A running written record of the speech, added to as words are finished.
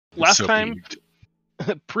Last So time, peeved.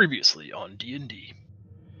 previously on D&D,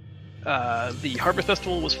 the Harvest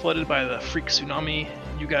Festival was flooded by the freak tsunami.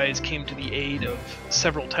 You guys came to the aid of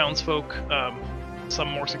several townsfolk, some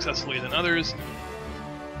more successfully than others.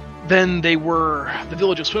 Then the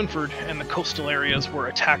village of Swinford and the coastal areas were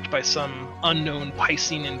attacked by some unknown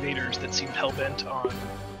Piscine invaders that seemed hell-bent on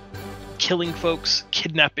killing folks,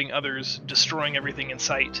 kidnapping others, destroying everything in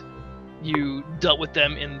sight. You dealt with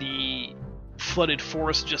them in the flooded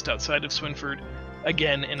forest just outside of Swinford,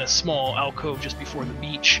 again in a small alcove just before the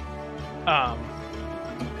beach. I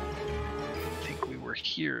think we were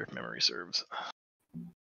here, if memory serves.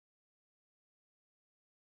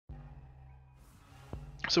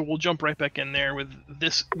 So we'll jump right back in there with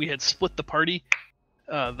this. We had split the party.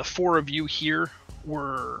 The four of you here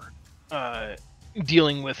were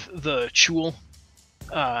dealing with the Chul.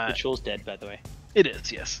 The Chul's dead, by the way. It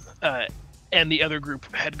is, yes. And the other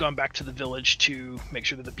group had gone back to the village to make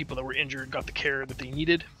sure that the people that were injured got the care that they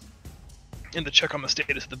needed, and to check on the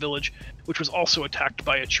status of the village, which was also attacked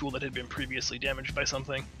by a Chul that had been previously damaged by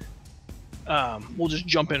something. We'll just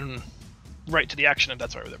jump in right to the action if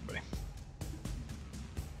that's all right with everybody.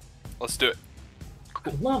 Let's do it. I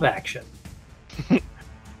love action.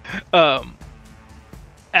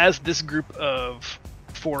 As this group of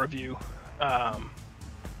four of you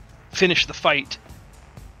finish the fight,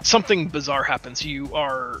 something bizarre happens. You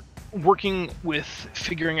are working with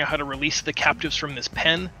figuring out how to release the captives from this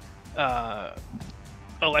pen.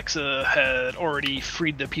 Alexa had already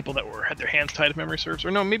freed the people that had their hands tied, if memory serves. Or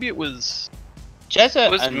no, maybe it was... Jezza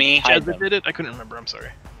It was me. Jezza did it? I couldn't remember, I'm sorry.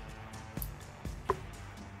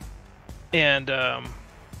 And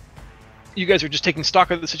you guys are just taking stock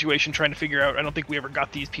of the situation, trying to figure out... I don't think we ever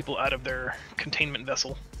got these people out of their containment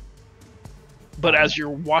vessel. But as you're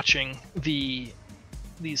watching, these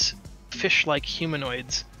fish-like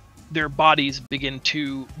humanoids, their bodies begin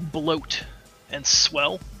to bloat and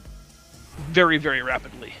swell very, very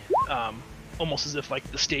rapidly. Almost as if like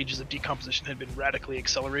the stages of decomposition had been radically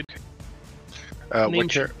accelerated.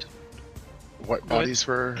 What bodies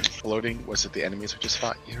were floating? Was it the enemies we just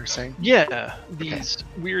fought, you were saying? Yeah, these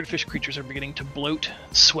weird fish creatures are beginning to bloat,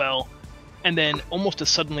 swell, and then almost as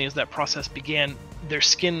suddenly as that process began, their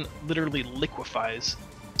skin literally liquefies,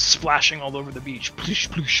 splashing all over the beach, sploosh,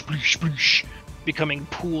 sploosh, sploosh, sploosh, becoming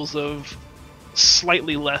pools of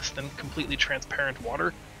slightly less than completely transparent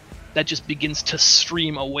water that just begins to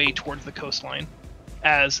stream away towards the coastline.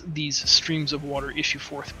 As these streams of water issue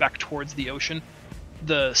forth back towards the ocean,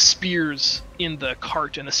 the spears in the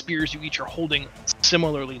cart and the spears you each are holding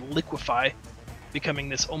similarly liquefy, becoming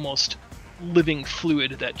this almost living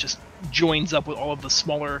fluid that just joins up with all of the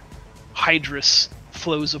smaller hydrous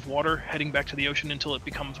flows of water heading back to the ocean until it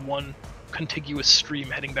becomes one contiguous stream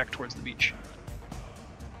heading back towards the beach.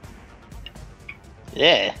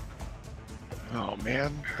 Yeah. Oh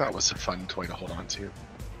man, that was a fun toy to hold on to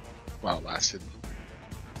while it lasted.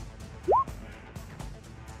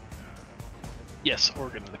 Yes,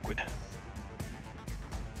 organ liquid.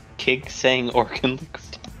 Kig saying organ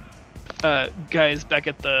liquid. Guys, back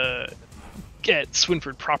at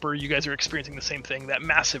Swinford proper, you guys are experiencing the same thing. That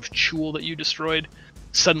massive Chul that you destroyed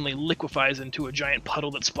suddenly liquefies into a giant puddle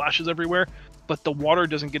that splashes everywhere, but the water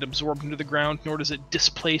doesn't get absorbed into the ground, nor does it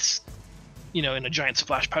displace, in a giant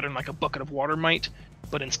splash pattern like a bucket of water might,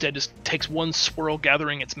 but instead just takes one swirl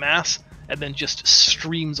gathering its mass, and then just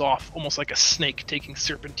streams off, almost like a snake taking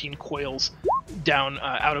serpentine coils down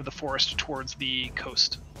out of the forest towards the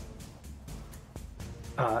coast.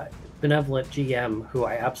 Benevolent GM, who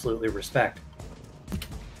I absolutely respect.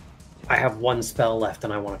 I have one spell left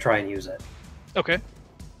and I want to try and use it. Okay.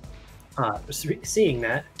 Seeing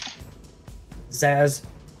that, Zaz,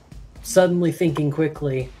 suddenly thinking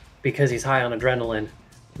quickly, because he's high on adrenaline,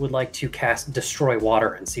 would like to cast Destroy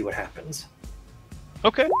Water and see what happens.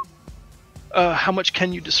 Okay. How much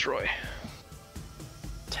can you destroy?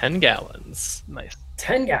 10 gallons. Nice.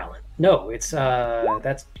 10 gallon. No, it's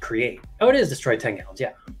that's create. Oh, it is destroy 10 gallons.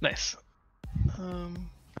 Yeah. Nice.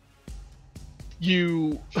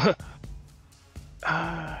 You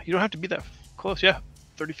you don't have to be that close. Yeah,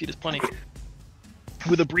 30 feet is plenty.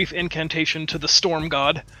 With a brief incantation to the storm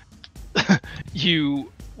god,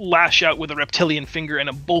 you lash out with a reptilian finger, and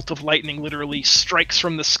a bolt of lightning literally strikes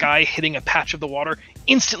from the sky, hitting a patch of the water,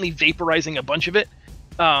 instantly vaporizing a bunch of it.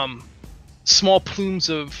 Small plumes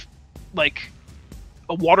of a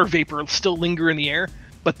water vapor still linger in the air,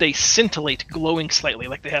 but they scintillate, glowing slightly,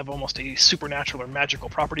 like they have almost a supernatural or magical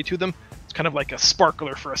property to them. It's kind of like a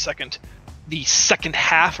sparkler for a second. The second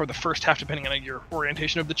half, or the first half, depending on your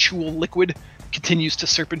orientation of the Chul liquid, continues to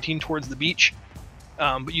serpentine towards the beach.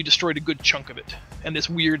 But you destroyed a good chunk of it. And this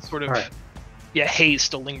weird sort of Yeah, haze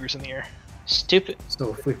still lingers in the air. Stupid.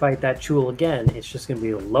 So if we fight that Chul again, it's just going to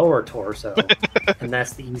be a lower torso, and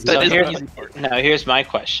that's the easy So part. here's, now here's my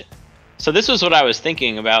question. So this was what I was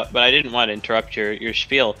thinking about, but I didn't want to interrupt your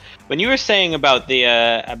spiel. When you were saying about the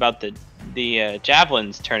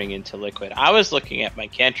javelins turning into liquid, I was looking at my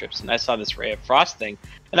cantrips and I saw this ray of frost thing,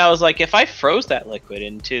 and I was like, if I froze that liquid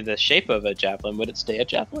into the shape of a javelin, would it stay a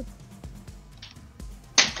javelin?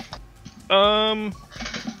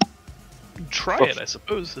 Try it, I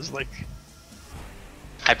suppose. Is like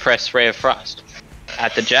I press ray of frost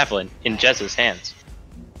at the javelin in Jez's hands.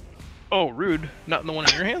 oh, rude. Not in the one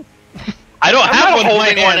in your hand. I don't I'm have not one in my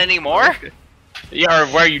holding one hand. anymore. Yeah, or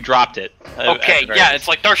where you dropped it. Okay, yeah, it's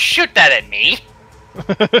like, don't shoot that at me.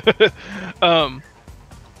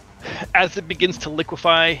 As it begins to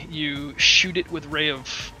liquefy, you shoot it with ray of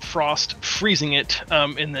frost, freezing it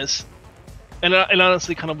in this. And it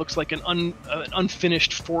honestly kind of looks like an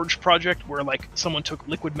unfinished forge project where like someone took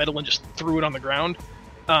liquid metal and just threw it on the ground.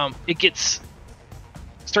 It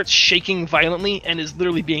starts shaking violently and is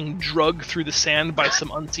literally being dragged through the sand by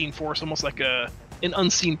some unseen force, almost like an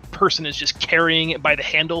unseen person is just carrying it by the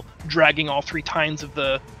handle, dragging all 3 tines of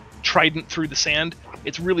the trident through the sand.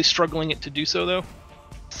 It's really struggling it to do so, though.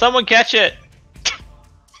 Someone catch it!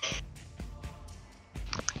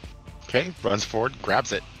 Okay, runs forward,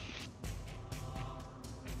 grabs it.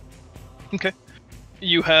 Okay.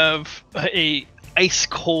 You have a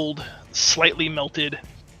ice-cold, slightly melted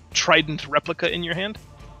trident replica in your hand.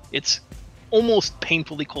 It's almost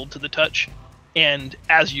painfully cold to the touch, and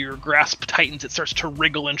as your grasp tightens, it starts to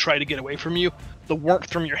wriggle and try to get away from you. The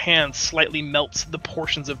warmth from your hand slightly melts the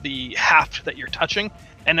portions of the haft that you're touching,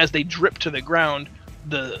 and as they drip to the ground,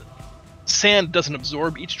 the sand doesn't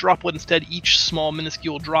absorb each droplet. Instead, each small,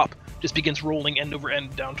 minuscule drop just begins rolling end over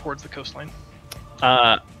end down towards the coastline.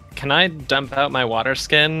 Can I dump out my water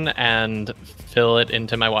skin and fill it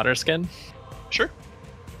into my water skin? Sure.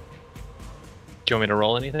 Do you want me to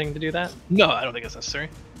roll anything to do that? No, I don't think it's necessary.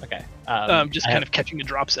 Okay. Just kind of catching the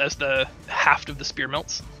drops as the haft of the spear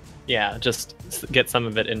melts. Yeah, just get some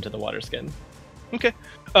of it into the water skin. Okay.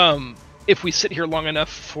 If we sit here long enough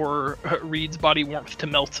for Reed's body warmth to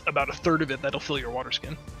melt about a third of it, that'll fill your water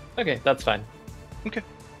skin. Okay, that's fine. Okay.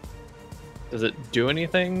 Does it do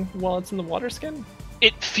anything while it's in the water skin?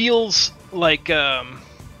 It feels like a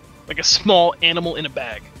small animal in a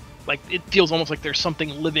bag. Like it feels almost like there's something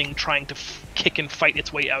living trying to kick and fight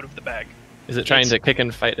its way out of the bag. Is it trying to kick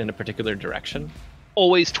and fight in a particular direction?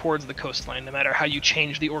 Always towards the coastline. No matter how you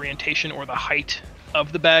change the orientation or the height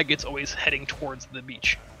of the bag, it's always heading towards the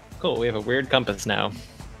beach. Cool, we have a weird compass now.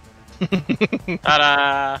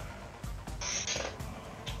 Ta-da!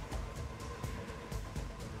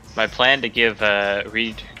 My plan to give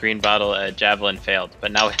Reed Greenbottle a javelin failed,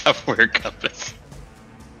 but now we have weird compass.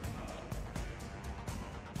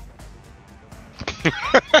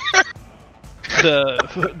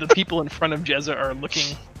 The people in front of Jezza are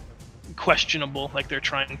looking questionable, like they're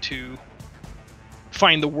trying to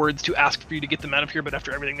find the words to ask for you to get them out of here, but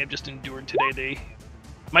after everything they've just endured today, they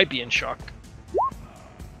might be in shock.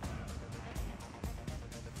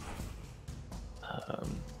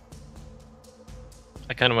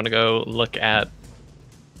 I kind of want to go look at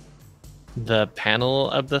the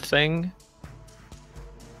panel of the thing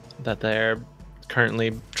that they're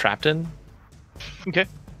currently trapped in. Okay.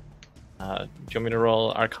 Do you want me to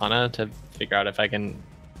roll Arcana to figure out if I can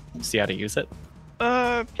see how to use it?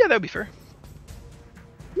 Yeah, that would be fair.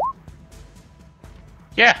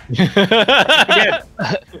 Yeah. Again,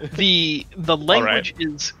 the language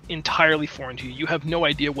is entirely foreign to you. You have no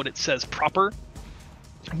idea what it says proper,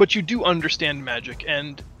 but you do understand magic,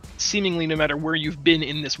 and seemingly no matter where you've been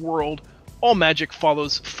in this world, all magic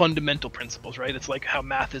follows fundamental principles, right? It's like how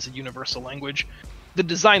math is a universal language. The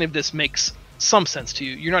design of this makes some sense to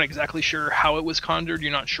you. You're not exactly sure how it was conjured,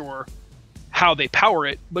 you're not sure how they power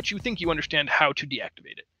it, but you think you understand how to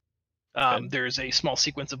deactivate it. There's a small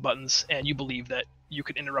sequence of buttons, and you believe that you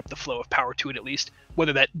could interrupt the flow of power to it at least.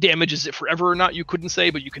 Whether that damages it forever or not, you couldn't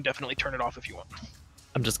say, but you can definitely turn it off if you want.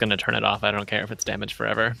 I'm just going to turn it off. I don't care if it's damaged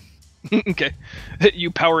forever. Okay.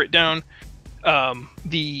 You power it down.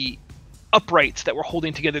 The uprights that were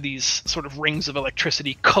holding together these sort of rings of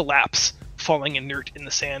electricity collapse, falling inert in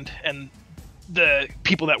the sand, and the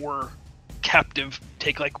people that were captive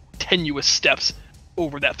take like tenuous steps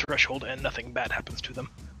over that threshold, and nothing bad happens to them.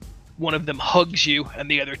 One of them hugs you,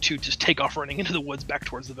 and the other two just take off running into the woods back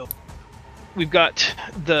towards the village. We've got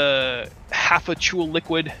the half a Chul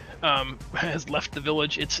liquid has left the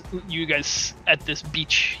village. It's you guys at this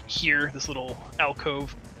beach here, this little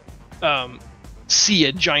alcove, see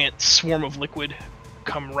a giant swarm of liquid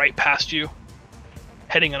come right past you,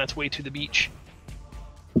 heading on its way to the beach.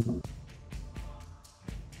 Well,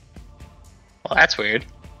 that's weird.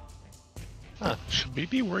 Should we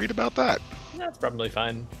be worried about that? That's probably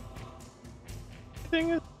fine.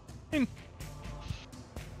 Thing is,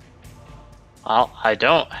 Well, I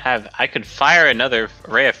don't have. I could fire another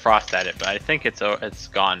ray of frost at it, but I think it's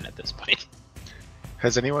gone at this point.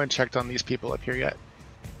 Has anyone checked on these people up here yet?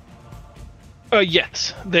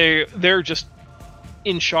 yes, they're just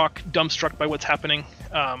in shock, dumbstruck by what's happening.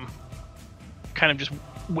 Kind of just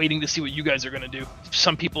waiting to see what you guys are going to do.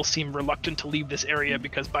 Some people seem reluctant to leave this area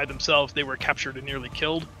because by themselves they were captured and nearly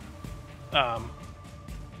killed.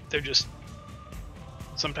 They're just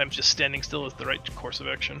sometimes just standing still is the right course of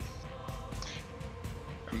action.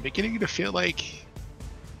 I'm beginning to feel like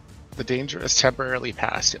the danger is temporarily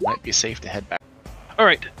past. It might be safe to head back. All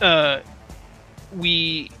right,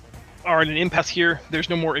 we are in an impasse here. There's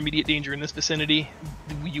no more immediate danger in this vicinity.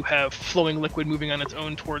 You have flowing liquid moving on its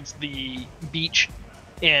own towards the beach,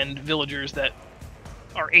 and villagers that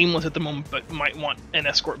are aimless at the moment but might want an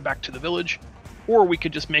escort back to the village. Or we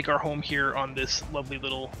could just make our home here on this lovely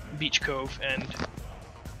little beach cove, and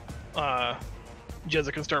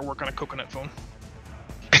Jezza can start work on a coconut phone.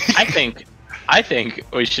 I think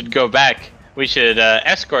we should go back. We should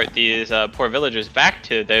escort these poor villagers back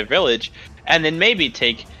to their village, and then maybe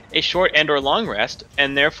take a short and/or long rest,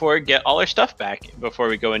 and therefore get all our stuff back before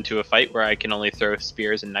we go into a fight where I can only throw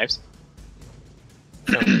spears and knives.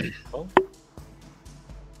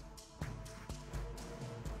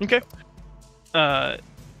 Okay.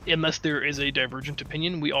 Unless there is a divergent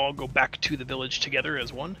opinion, we all go back to the village together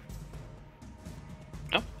as one.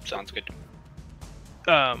 No, sounds good.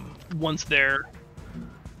 Once there,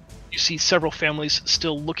 you see several families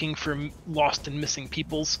still looking for lost and missing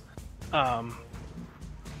peoples.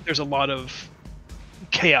 There's a lot of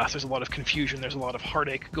chaos, there's a lot of confusion, there's a lot of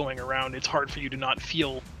heartache going around. It's hard for you to not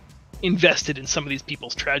feel invested in some of these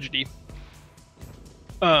people's tragedy.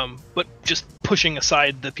 But just pushing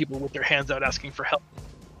aside the people with their hands out asking for help,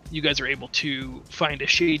 you guys are able to find a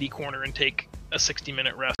shady corner and take a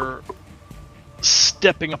 60-minute rest. You're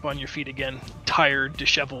stepping up on your feet again, tired,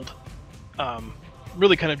 disheveled,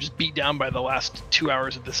 really kind of just beat down by the last 2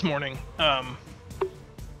 hours of this morning.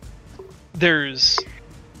 There's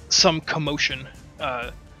some commotion.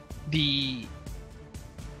 The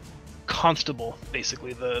constable,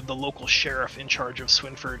 basically the local sheriff in charge of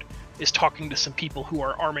Swinford, is talking to some people who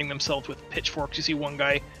are arming themselves with pitchforks. You see one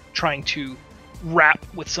guy trying to wrap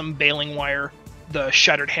with some baling wire the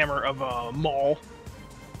shattered hammer of a maul.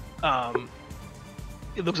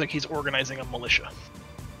 It looks like he's organizing a militia.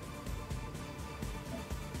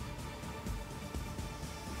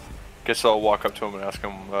 Guess I'll walk up to him and ask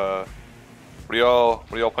him, what are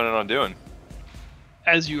y'all planning on doing?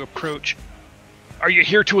 As you approach, are you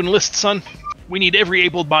here to enlist, son? We need every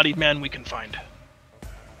able-bodied man we can find.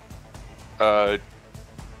 Tell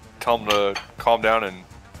him to calm down and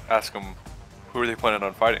ask him, who are they planning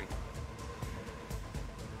on fighting?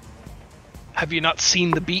 Have you not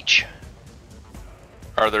seen the beach?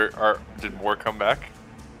 Did more come back?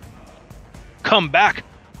 Come back!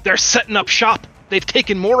 They're setting up shop! They've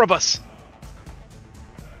taken more of us!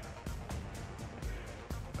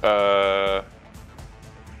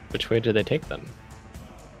 Which way did they take them?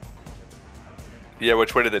 Yeah,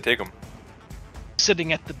 which way did they take them?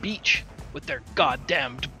 Sitting at the beach with their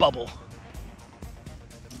goddamned bubble.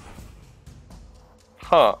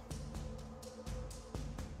 Huh.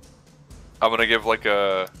 I'm gonna give like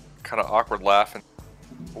a kind of awkward laugh and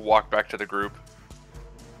walk back to the group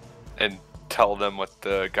and tell them what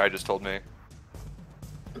the guy just told me.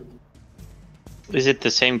 Is it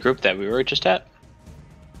the same group that we were just at?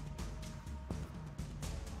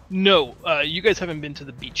 No, you guys haven't been to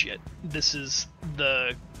the beach yet. This is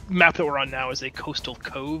the map that we're on now is a coastal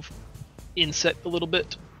cove inset a little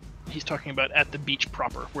bit. He's talking about at the beach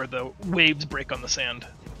proper, where the waves break on the sand.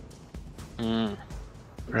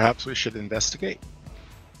 Perhaps we should investigate.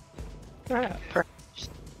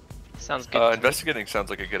 Sounds good. Investigating sounds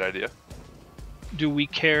like a good idea. Do we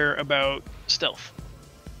care about stealth?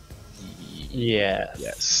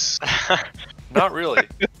 Yes. Not really.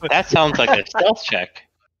 That sounds like a stealth check.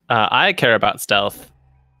 I care about stealth.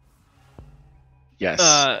 Yes.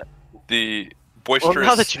 The boisterous Well,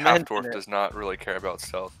 now that you half-dwarf mention it. does not really care about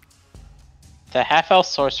stealth. The half-elf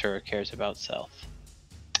sorcerer cares about stealth.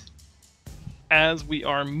 As we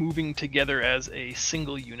are moving together as a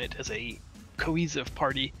single unit, as a cohesive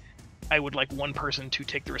party, I would like one person to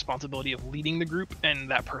take the responsibility of leading the group,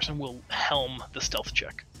 and that person will helm the stealth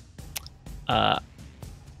check.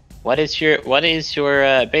 What is your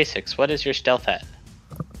basics? What is your stealth at?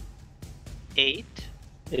 8.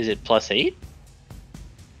 Is it +8?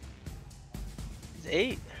 Is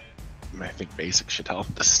 8. I think basic should help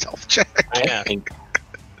the stealth check. I think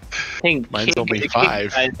Mine's only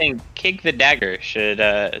 5. I think Kick the Dagger should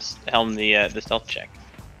helm the stealth check.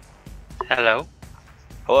 Hello.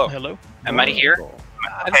 Hello. Hello. Am I here?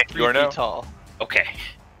 I'm Okay, 3 you are now. feet tall. Okay.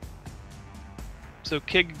 So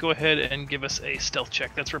Kig, go ahead and give us a stealth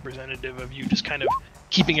check. That's representative of you just kind of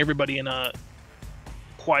keeping everybody in a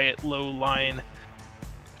quiet, low line,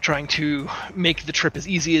 trying to make the trip as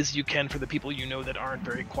easy as you can for the people you know that aren't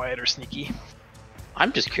very quiet or sneaky.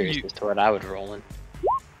 I'm just curious You- as to what I would roll in.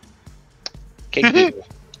 Kick the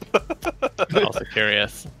I'm also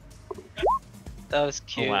curious. That was Oh,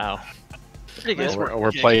 cute. wow. Pretty good. Nice work.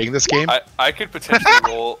 We're playing this game. I could potentially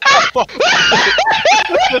roll. I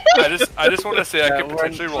just want to say I Yeah, could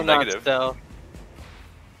potentially roll we're not negative. stealth.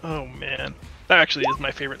 Oh man, that actually is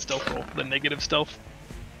my favorite stealth roll, the negative stealth.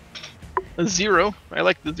 A 0. I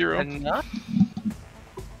like the 0. And not?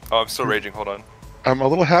 Oh, I'm still raging. Hold on. I'm a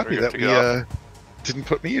little happy We're that good we to didn't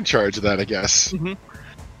put me in charge of that, I guess.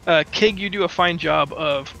 Kig, you do a fine job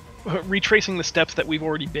of retracing the steps that we've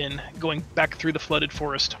already been, going back through the flooded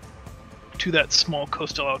forest to that small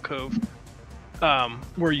coastal alcove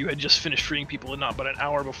where you had just finished freeing people not but an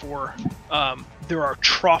hour before. There are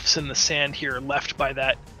troughs in the sand here left by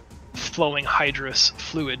that flowing hydrous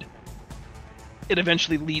fluid. It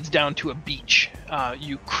eventually leads down to a beach.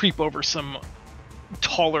 You creep over some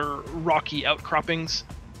taller rocky outcroppings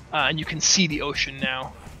and you can see the ocean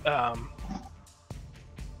now.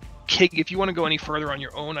 Kig, if you want to go any further on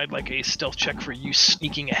your own, I'd like a stealth check for you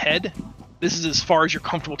sneaking ahead. This is as far as you're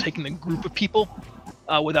comfortable taking the group of people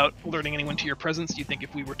without alerting anyone to your presence. Do you think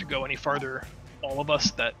if we were to go any farther, all of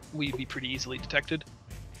us, that we'd be pretty easily detected?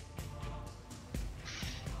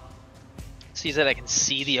 So you said I can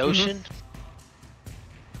see the ocean?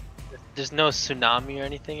 There's no tsunami or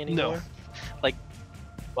anything anymore? Like,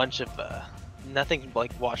 bunch of, nothing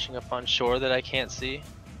like washing up on shore that I can't see?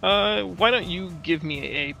 Why don't you give me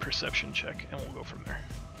a perception check, and we'll go from there.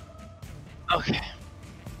 Okay.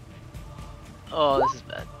 Oh, this is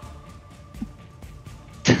bad.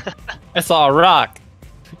 I saw a rock.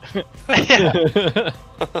 It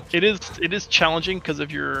is challenging because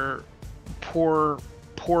of your poor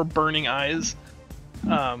burning eyes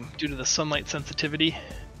due to the sunlight sensitivity.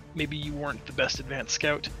 Maybe you weren't the best advanced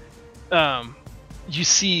scout. You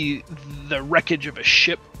see the wreckage of a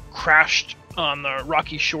ship crashed on the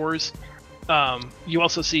rocky shores. You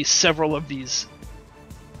also see several of these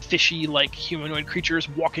fishy-like humanoid creatures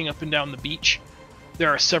walking up and down the beach. There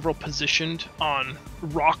are several positioned on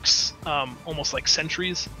rocks, almost like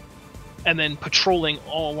sentries. And then patrolling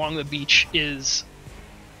all along the beach is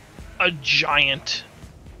a giant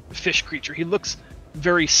fish creature. He looks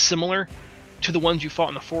very similar to the ones you fought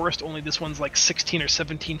in the forest, only this one's like 16 or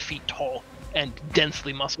 17 feet tall and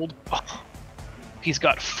densely muscled. He's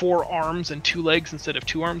got 4 arms and 2 legs instead of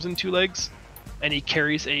 2 arms and 2 legs, and he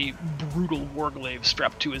carries a brutal warglaive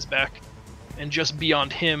strapped to his back. And just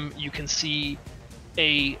beyond him, you can see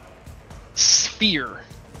a sphere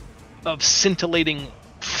of scintillating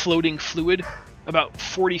floating fluid about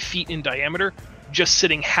 40 feet in diameter, just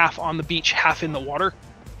sitting half on the beach, half in the water.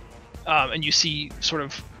 And you see sort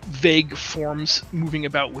of vague forms moving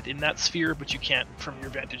about within that sphere, but you can't, from your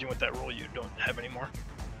vantage and with that roll, you don't have any more.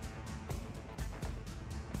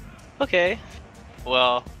 Okay.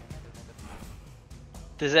 Well,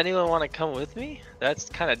 does anyone want to come with me? That's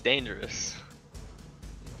kind of dangerous.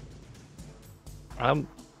 I'll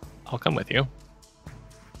come with you.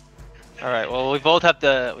 All right. Well, we both have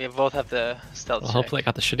the stealth Well, check. hopefully I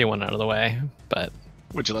got the shitty one out of the way, but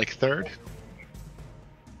Would you like third?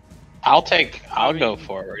 I'll go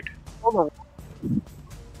forward. well,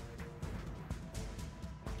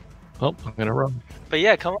 I'm gonna run. But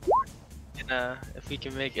yeah, come on. And, if we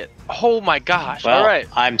can make it. Oh my gosh! Well, All right.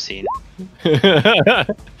 I'm seen.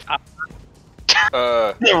 The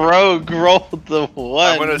The rogue rolled the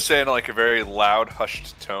one. I'm gonna say in like a very loud,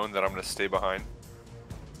 hushed tone that I'm gonna stay behind.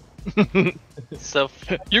 So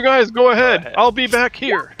You guys go ahead. ahead. I'll be back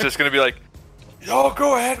here. Just gonna be like, y'all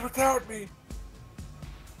go ahead without me.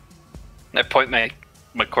 I point my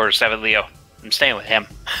quarter-7 Leo. I'm staying with him.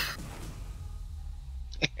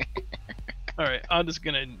 All right, I'm just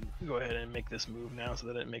gonna go ahead and make this move now so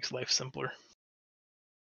that it makes life simpler.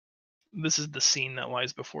 This is the scene that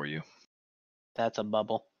lies before you. That's a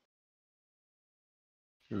bubble.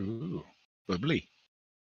 Ooh, bubbly.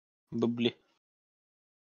 Bubbly.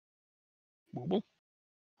 Booble.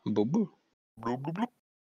 Boo-boo. Bloop, bloop, bloop.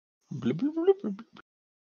 Bloop, bloop, bloop, bloop.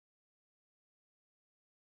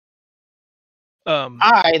 Um,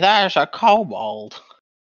 Aye, there's a kobold.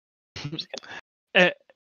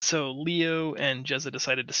 So Leo and Jezza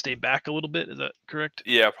decided to stay back a little bit. Is that correct?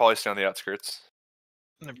 Yeah, probably stay on the outskirts.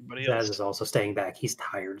 And everybody Zaz else is also staying back. He's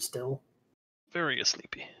tired still. very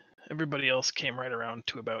sleepy. Everybody else came right around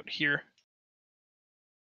to about here,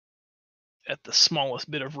 at the smallest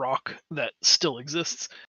bit of rock that still exists.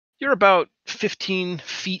 You're about 15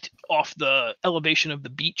 feet off the elevation of the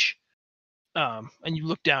beach, and you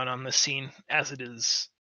look down on the scene as it is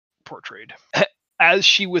portrayed. As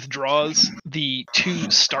she withdraws, the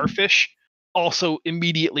two starfish also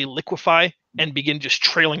immediately liquefy and begin just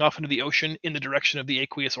trailing off into the ocean in the direction of the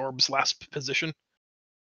aqueous orb's last position.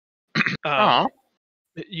 Aw.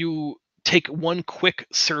 You take one quick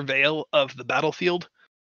surveil of the battlefield,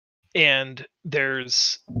 and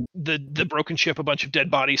there's the broken ship, a bunch of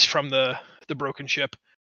dead bodies from the broken ship.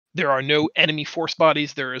 There are no enemy force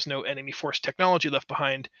bodies. There is no enemy force technology left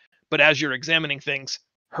behind. But as you're examining things,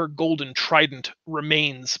 her golden trident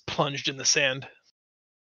remains plunged in the sand.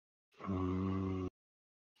 Ooh,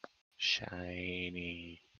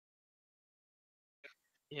 shiny.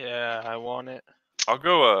 Yeah, I want it. I'll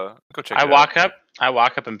go check I it walk out. up. I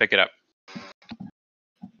walk up and pick it up.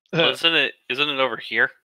 Well, isn't it over here?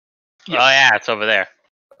 Yeah. Oh yeah, it's over there.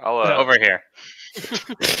 I'll Over here.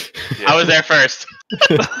 yeah. I was there first.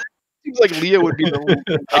 Seems like Leo would be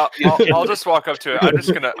the I'll just walk up to it.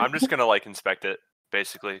 I'm just gonna like inspect it,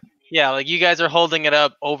 basically. Yeah, like you guys are holding it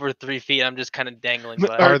up over 3 feet. I'm just kind of dangling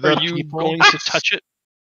by. Are there you people? going to touch it?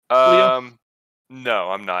 No,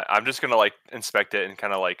 I'm not. I'm just gonna like inspect it and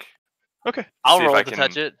kind of like Okay. I'll see if roll I to can,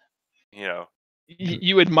 touch it. you know.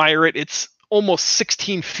 You admire it. It's almost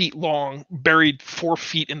 16 feet long, buried 4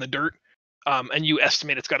 feet in the dirt, and you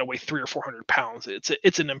estimate it's got to weigh 300 or 400 pounds.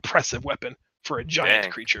 It's an impressive weapon for a giant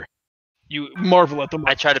Dang. creature. You marvel at the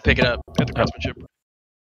I try to pick it up. craftsmanship.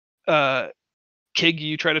 Kig,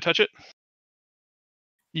 you try to touch it.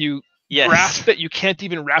 You Yes. grasp it. You can't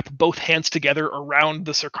even wrap both hands together around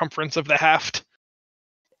the circumference of the haft.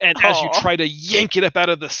 And as you Aw. try to yank it up out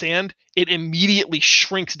of the sand, it immediately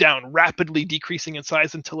shrinks down, rapidly decreasing in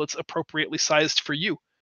size until it's appropriately sized for you.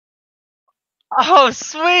 Oh,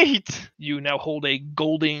 sweet! You now hold a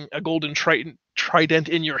golden trident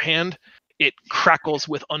in your hand. It crackles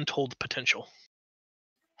with untold potential.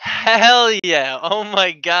 Hell yeah! Oh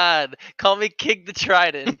my god! Call me Kick the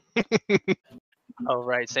Trident. Oh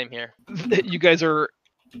right, same here. You guys are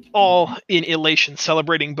all in elation,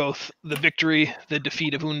 celebrating both the victory, the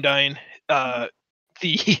defeat of Undine,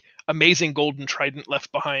 the amazing golden trident left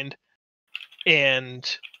behind,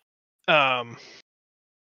 and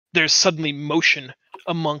there's suddenly motion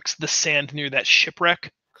amongst the sand near that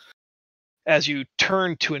shipwreck. As you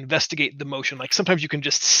turn to investigate the motion, like sometimes you can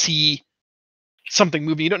just see something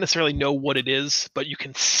moving. You don't necessarily know what it is, but you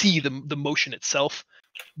can see the motion itself.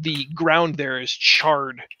 The ground there is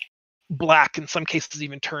charred black, in some cases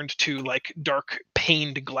even turned to like dark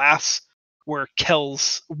paned glass, where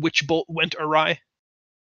Kel's witch bolt went awry.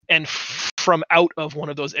 And from out of one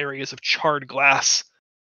of those areas of charred glass,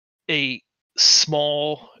 a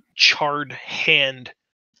small charred hand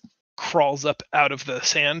crawls up out of the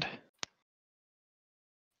sand.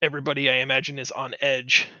 Everybody, I imagine, is on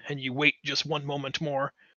edge, and you wait just one moment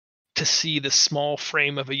more to see the small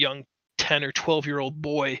frame of a young 10 or 12-year-old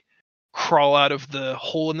boy crawl out of the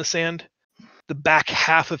hole in the sand. The back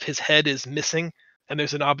half of his head is missing, and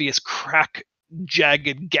there's an obvious crack,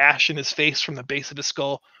 jagged gash in his face from the base of his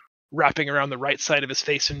skull, wrapping around the right side of his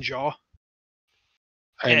face and jaw.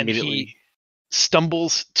 And he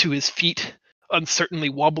stumbles to his feet, uncertainly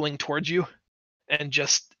wobbling towards you, and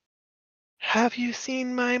just, "Have you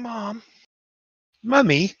seen my mom?"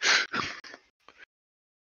 Mummy.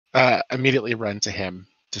 Immediately run to him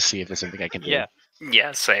to see if there's something I can do. Yeah.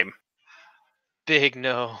 Yeah, same. Big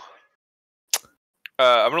no.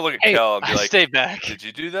 I'm gonna look at Hey, Kel and be like, Stay back. "Did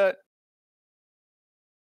you do that?"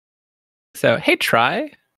 So, hey,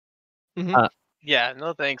 Try. Yeah,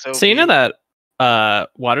 no thanks. So you know OP. that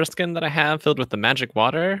water skin that I have filled with the magic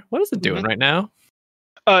water? What is it doing right now?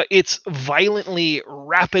 It's violently,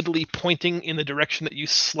 rapidly pointing in the direction that you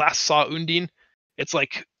last saw Undine. It's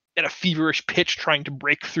like at a feverish pitch, trying to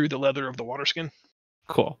break through the leather of the water skin.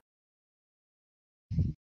 Cool.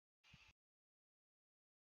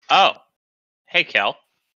 Oh, hey Kel.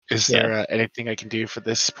 Is there anything I can do for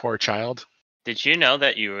this poor child? Did you know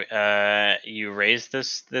that you raised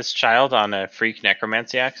this child on a freak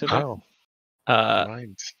necromancy accident? Oh, Uh,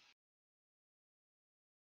 mind.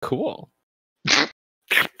 cool. Kill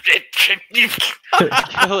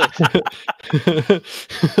it.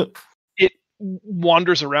 It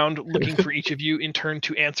wanders around looking for each of you in turn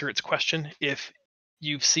to answer its question if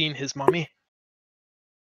you've seen his mommy.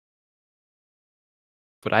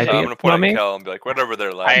 Would I I'm be gonna a point mummy? at Kel and be like, whatever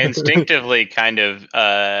they're I like. instinctively kind of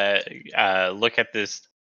look at this.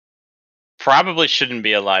 Probably shouldn't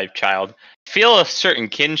be a live child. Feel a certain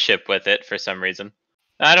kinship with it for some reason.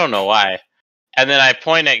 I don't know why. And then I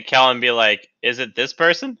point at Kel and be like, "Is it this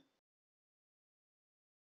person?"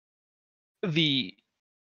 The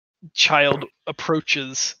child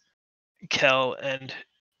approaches Kel and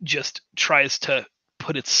just tries to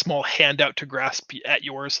put its small hand out to grasp at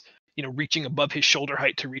yours, reaching above his shoulder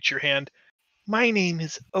height to reach your hand. My name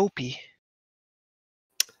is Opie.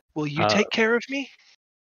 Will you take care of me?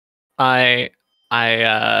 I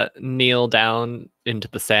kneel down into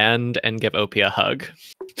the sand and give Opie a hug.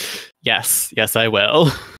 Yes, I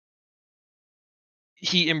will.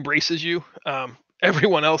 He embraces you.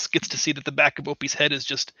 Everyone else gets to see that the back of Opie's head is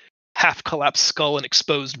just half collapsed skull and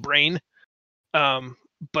exposed brain.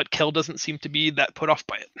 But Kel doesn't seem to be that put off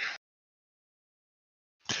by it.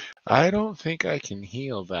 I don't think I can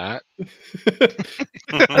heal that,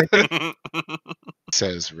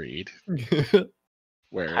 says Reed.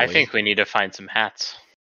 Warily. I think we need to find some hats.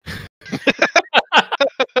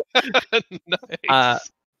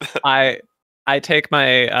 Nice. I take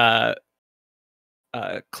my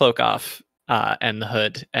cloak off and the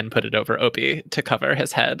hood and put it over Opie to cover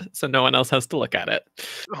his head, so no one else has to look at it.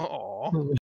 Aww.